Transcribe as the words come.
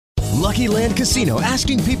Lucky Land Casino,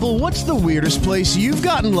 asking people, what's the weirdest place you've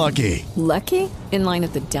gotten lucky? Lucky? In line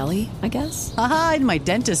at the deli, I guess? Aha, in my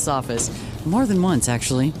dentist's office. More than once,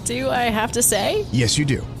 actually. Do I have to say? Yes, you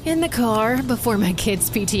do. In the car before my kids'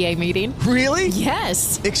 PTA meeting. Really?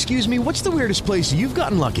 Yes. Excuse me, what's the weirdest place you've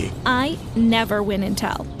gotten lucky? I never win and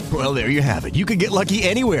tell. Well, there you have it. You can get lucky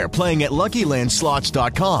anywhere, playing at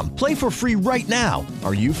LuckyLandSlots.com. Play for free right now.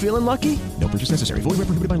 Are you feeling lucky? No purchase necessary. Void where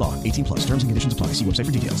prohibited by law. 18 plus. Terms and conditions apply. See website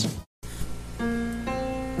for details.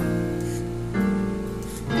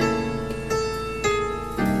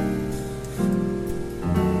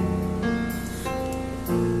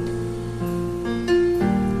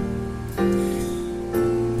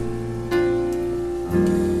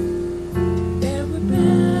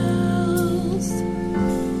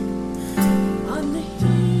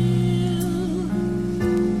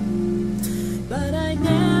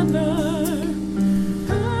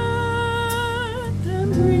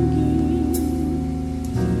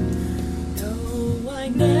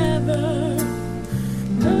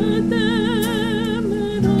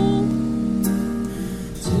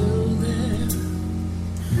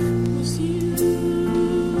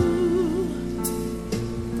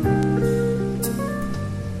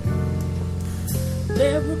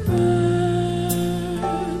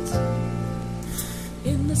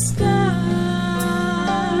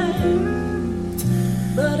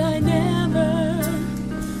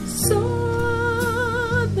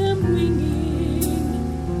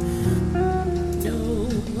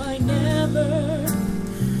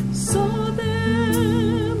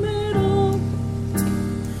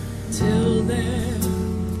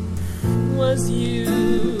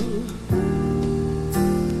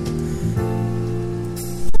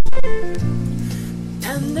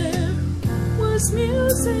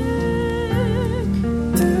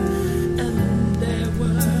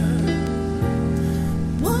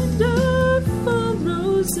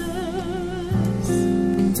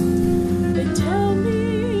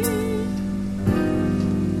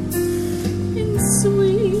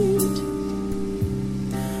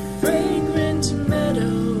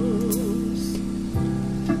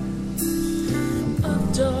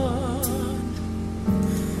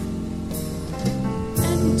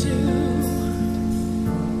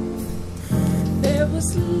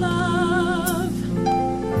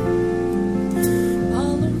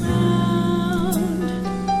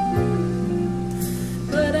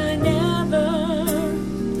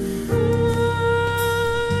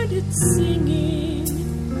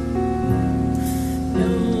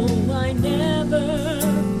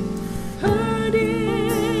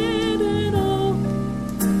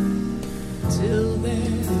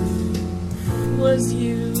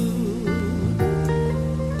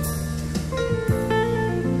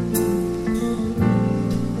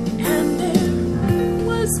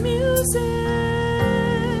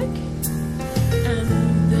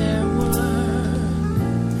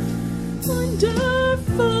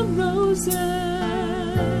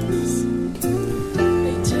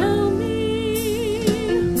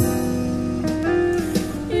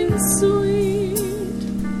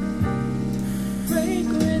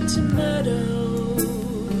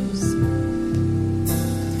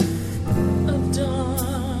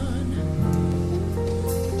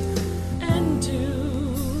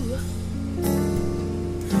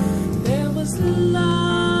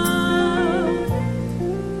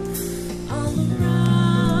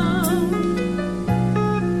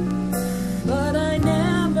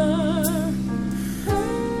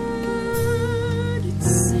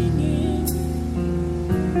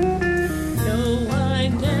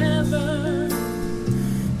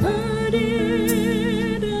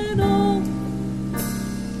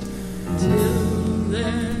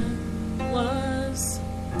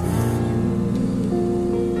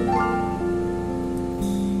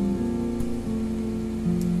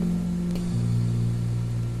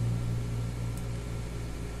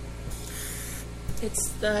 It's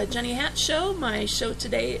the Jenny Hatt Show. My show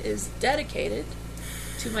today is dedicated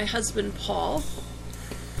to my husband, Paul.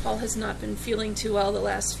 Paul has not been feeling too well the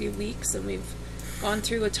last few weeks, and we've gone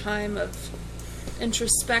through a time of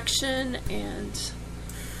introspection and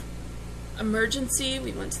emergency.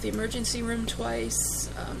 We went to the emergency room twice.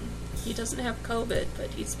 He doesn't have COVID,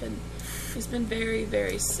 but he's been very,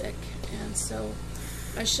 very sick. And so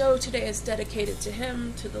my show today is dedicated to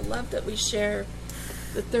him, to the love that we share,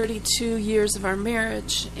 the 32 years of our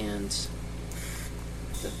marriage, and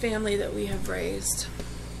the family that we have raised.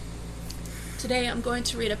 Today I'm going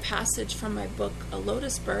to read a passage from my book, A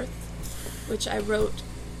Lotus Birth, which I wrote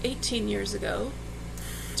 18 years ago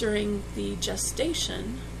during the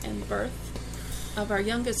gestation and birth of our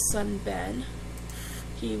youngest son, Ben.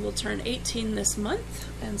 He will turn 18 this month,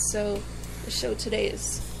 and so the show today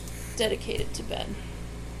is dedicated to Ben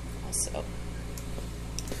also.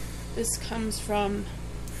 This comes from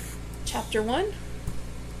Chapter 1,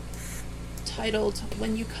 titled,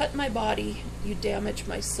 When You Cut My Body, You Damage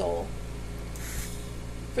My Soul.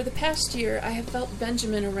 For the past year, I have felt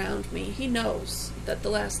Benjamin around me. He knows that the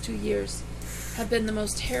last 2 years have been the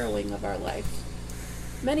most harrowing of our life.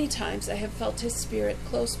 Many times I have felt his spirit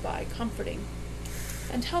close by, comforting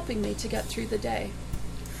and helping me to get through the day.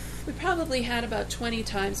 We probably had about 20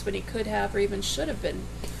 times when he could have or even should have been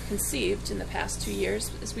conceived in the past 2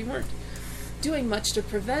 years, as we weren't doing much to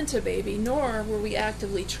prevent a baby, nor were we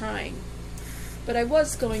actively trying. But I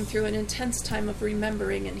was going through an intense time of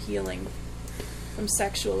remembering and healing from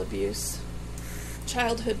sexual abuse,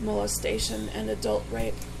 childhood molestation, and adult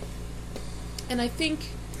rape. And I think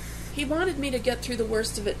he wanted me to get through the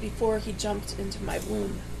worst of it before he jumped into my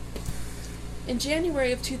womb. In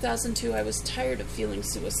January of 2002, I was tired of feeling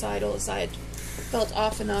suicidal, as I had felt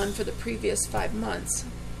off and on for the previous 5 months.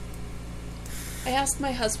 I asked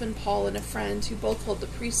my husband Paul and a friend who both hold the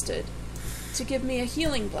priesthood to give me a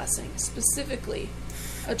healing blessing, specifically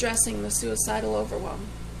addressing the suicidal overwhelm.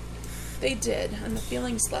 They did, and the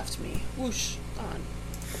feelings left me, whoosh, gone,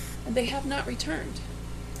 and they have not returned.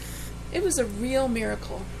 It was a real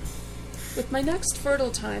miracle. With my next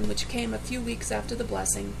fertile time, which came a few weeks after the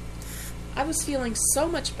blessing, I was feeling so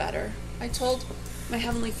much better. I told my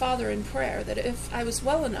Heavenly Father in prayer that if I was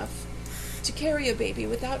well enough to carry a baby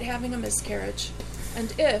without having a miscarriage,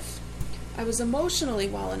 and if I was emotionally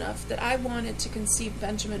well enough that I wanted to conceive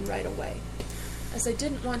Benjamin right away, as I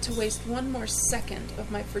didn't want to waste one more second of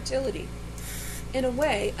my fertility. In a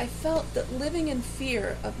way, I felt that living in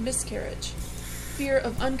fear of miscarriage, fear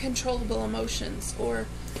of uncontrollable emotions, or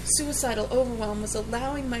suicidal overwhelm was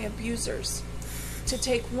allowing my abusers to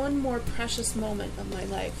take one more precious moment of my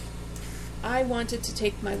life. I wanted to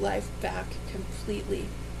take my life back completely.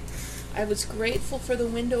 I was grateful for the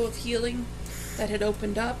window of healing that had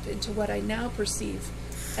opened up into what I now perceive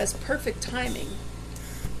as perfect timing,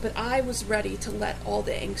 but I was ready to let all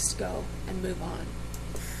the angst go and move on.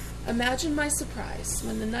 Imagine my surprise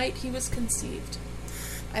when the night he was conceived,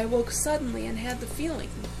 I awoke suddenly and had the feeling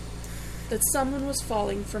that someone was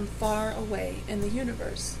falling from far away in the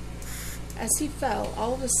universe. As he fell,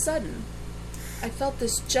 all of a sudden, I felt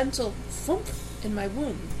this gentle thump in my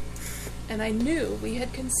womb, and I knew we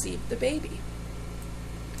had conceived the baby.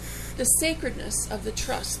 The sacredness of the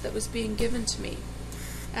trust that was being given to me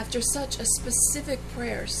after such a specific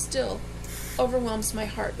prayer still overwhelms my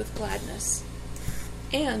heart with gladness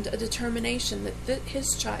and a determination that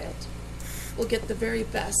his child will get the very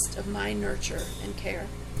best of my nurture and care.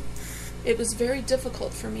 It was very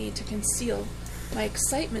difficult for me to conceal my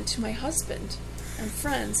excitement to my husband and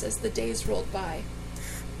friends as the days rolled by.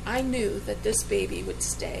 I knew that this baby would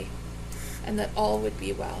stay and that all would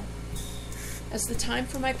be well. As the time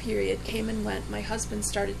for my period came and went, my husband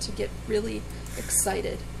started to get really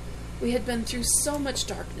excited. We had been through so much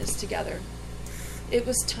darkness together. It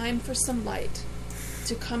was time for some light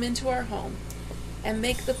to come into our home and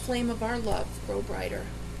make the flame of our love grow brighter.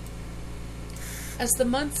 As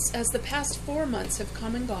the past 4 months have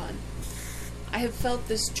come and gone, I have felt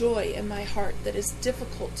this joy in my heart that is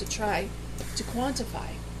difficult to try to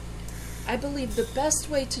quantify. I believe the best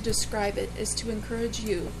way to describe it is to encourage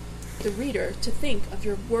you, the reader, to think of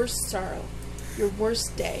your worst sorrow, your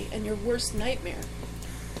worst day, and your worst nightmare,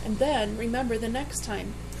 and then remember the next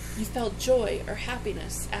time you felt joy or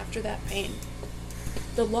happiness after that pain.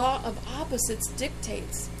 The law of opposites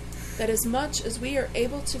dictates that as much as we are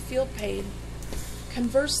able to feel pain,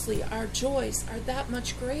 conversely, our joys are that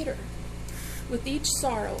much greater. With each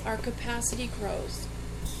sorrow, our capacity grows,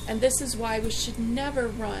 and this is why we should never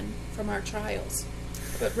run from our trials,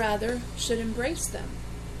 but rather should embrace them.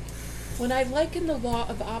 When I liken the law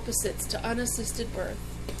of opposites to unassisted birth,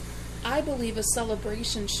 I believe a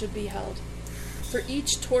celebration should be held for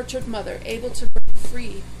each tortured mother able to break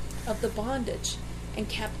free of the bondage and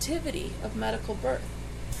captivity of medical birth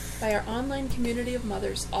by our online community of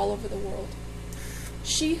mothers all over the world.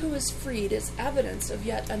 She who is freed is evidence of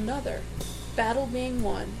yet another battle being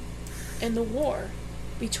won in the war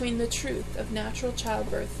between the truth of natural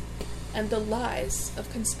childbirth and the lies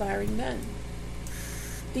of conspiring men.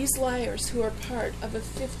 These liars, who are part of a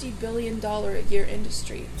 $50 billion a year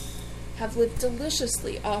industry, have lived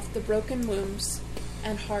deliciously off the broken wombs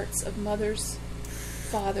and hearts of mothers,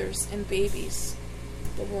 fathers, and babies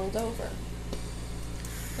the world over.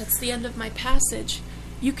 That's the end of my passage.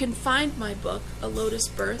 You can find my book, A Lotus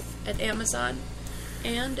Birth, at Amazon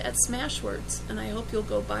and at Smashwords, and I hope you'll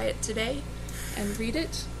go buy it today and read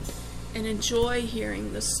it and enjoy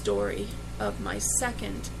hearing the story of my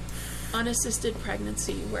second unassisted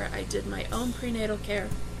pregnancy, where I did my own prenatal care,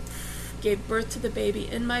 gave birth to the baby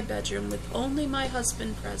in my bedroom with only my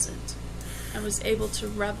husband present, and was able to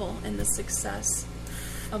revel in the success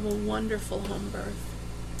of a wonderful home birth.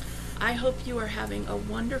 I hope you are having a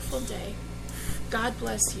wonderful day. God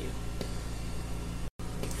bless you.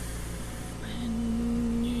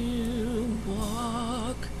 When you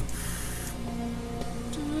walk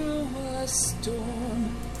through a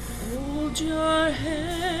storm, hold your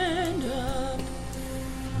head up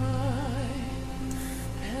high,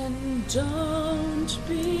 and don't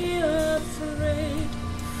be afraid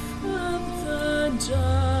of the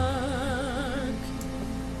dark.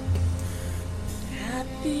 At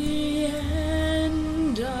the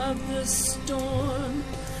end of the storm,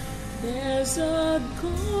 there's a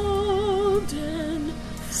golden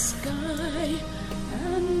sky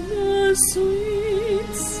and the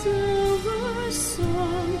sweet silver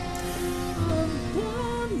song of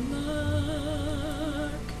the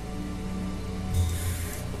lark.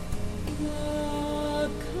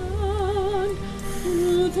 Walk on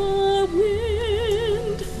through the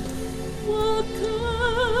wind, walk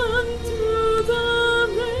on through the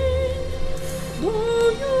rain, though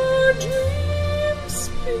your dreams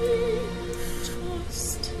be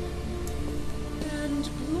tossed and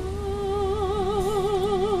blown.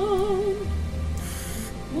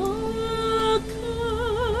 Walk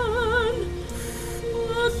on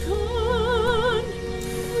with hope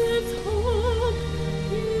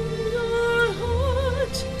in your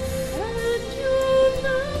heart, and you'll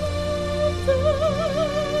never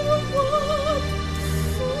walk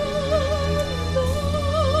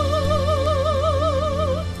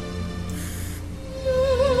alone.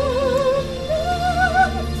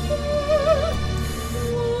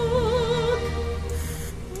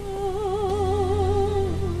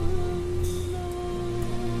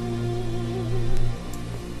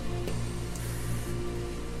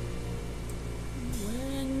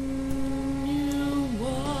 When you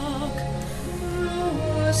walk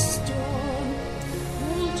through a storm,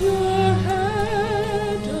 hold your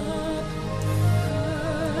head up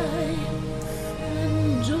high,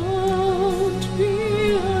 and don't be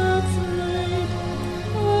afraid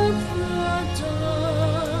of the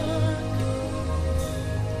dark.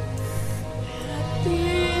 At the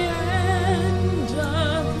end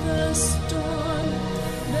of the storm,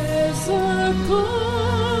 there's a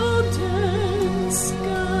golden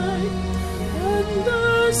sky and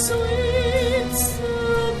the sweet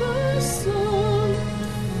silver song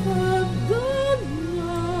of the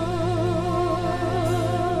lark.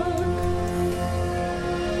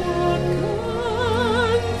 Walk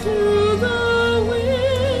on through the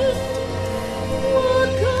wind,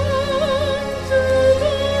 walk on through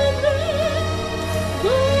the rain,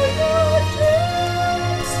 though your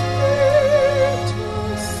dreams be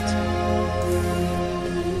tossed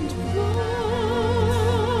and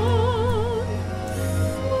blown.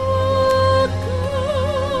 Walk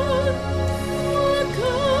on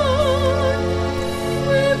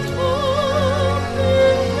with hope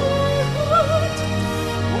in your heart,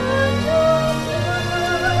 and you'll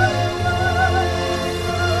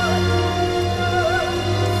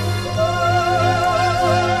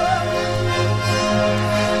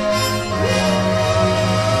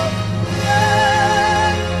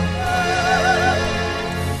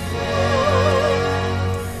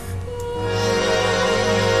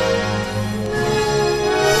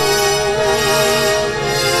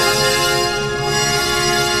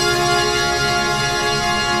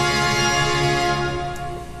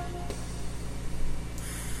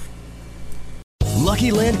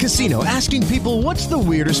Lucky Land Casino, asking people, what's the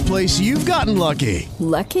weirdest place you've gotten lucky?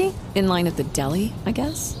 Lucky? In line at the deli, I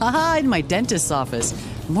guess? Aha, in my dentist's office.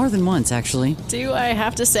 More than once, actually. Do I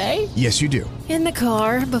have to say? Yes, you do. In the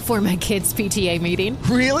car before my kids' PTA meeting.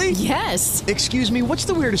 Really? Yes. Excuse me, what's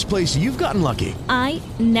the weirdest place you've gotten lucky? I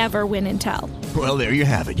never win and tell. Well, there you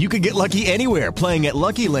have it. You can get lucky anywhere, playing at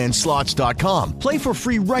LuckyLandSlots.com. Play for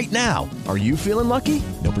free right now. Are you feeling lucky?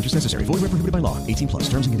 No purchase necessary. Void where prohibited by law. 18+.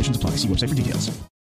 Terms and conditions apply. See website for details.